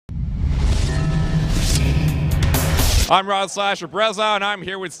I'm Rod Slasher Breza, and I'm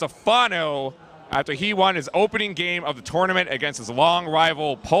here with Stephano after he won his opening game of the tournament against his long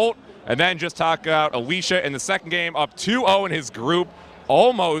rival Polt, and then just talked out Alicia in the second game, up 2-0 in his group,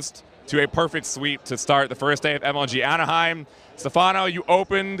 almost to a perfect sweep to start the first day of MLG Anaheim. Stephano, you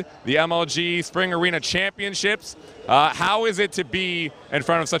opened the MLG Spring Arena Championships. How is it to be in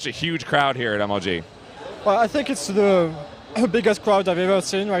front of such a huge crowd here at MLG? Well, I think it's the biggest crowd I've ever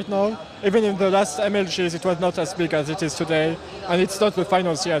seen right now. Even in the last MLGs, it was not as big as it is today. And it's not the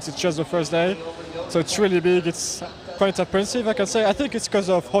finals yet, it's just the first day. So it's really big, it's quite impressive, I can say. I think it's because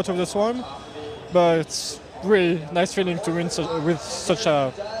of Heart of the Swarm, but it's really nice feeling to win with such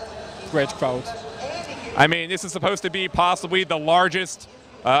a great crowd. I mean, this is supposed to be possibly the largest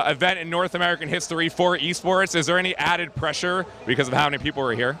event in North American history for esports. Is there any added pressure because of how many people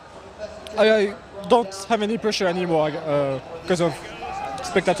are here? I don't have any pressure anymore because of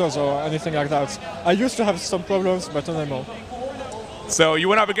spectators or anything like that. I used to have some problems, but not anymore. So you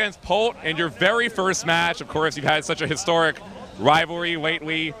went up against Polt in your very first match. Of course, you've had such a historic rivalry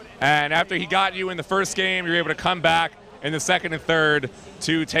lately. And after he got you in the first game, you were able to come back in the second and third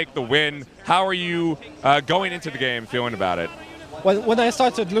to take the win. How are you going into the game feeling about it? Well, when I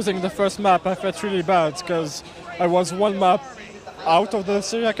started losing the first map, I felt really bad because I was one map out of the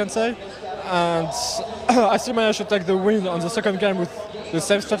series, I can say. And I still managed to take the win on the second game with the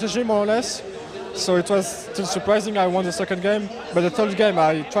same strategy, more or less. So it was still surprising I won the second game. But the third game,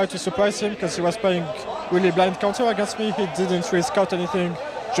 I tried to surprise him because he was playing really blind counter against me. He didn't really scout anything,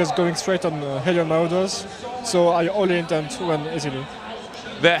 just going straight on Hellion Marauders. So I all-in and won easily.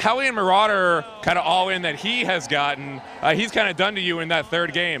 The Hellion Marauder kind of all-in that he has gotten, he's kind of done to you in that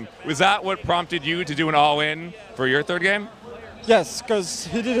third game. Was that what prompted you to do an all-in for your third game? Yes, because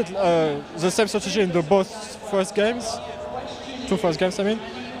he did it, the same strategy in the both first games, two first games I mean,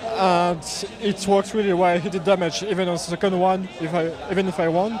 and it worked really well. He did damage even on the second one, even if I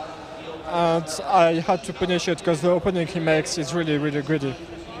won, and I had to punish it because the opening he makes is really, really greedy.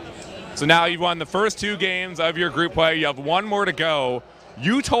 So now you've won the first two games of your group play, you have one more to go.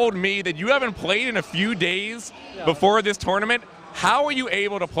 You told me that you haven't played in a few days before this tournament. How are you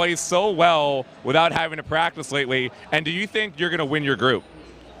able to play so well without having to practice lately? And do you think you're going to win your group?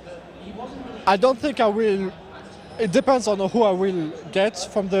 I don't think I will. It depends on who I will get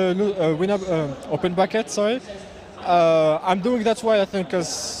from the winner open bracket. Sorry, I'm doing that way I think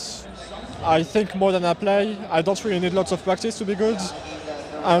because I think more than I play. I don't really need lots of practice to be good,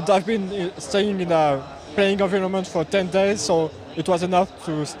 and I've been staying in a playing environment for 10 days, so it was enough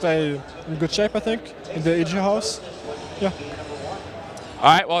to stay in good shape. I think in the EG house. Yeah. All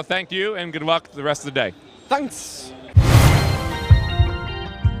right, well, thank you, and good luck the rest of the day. Thanks.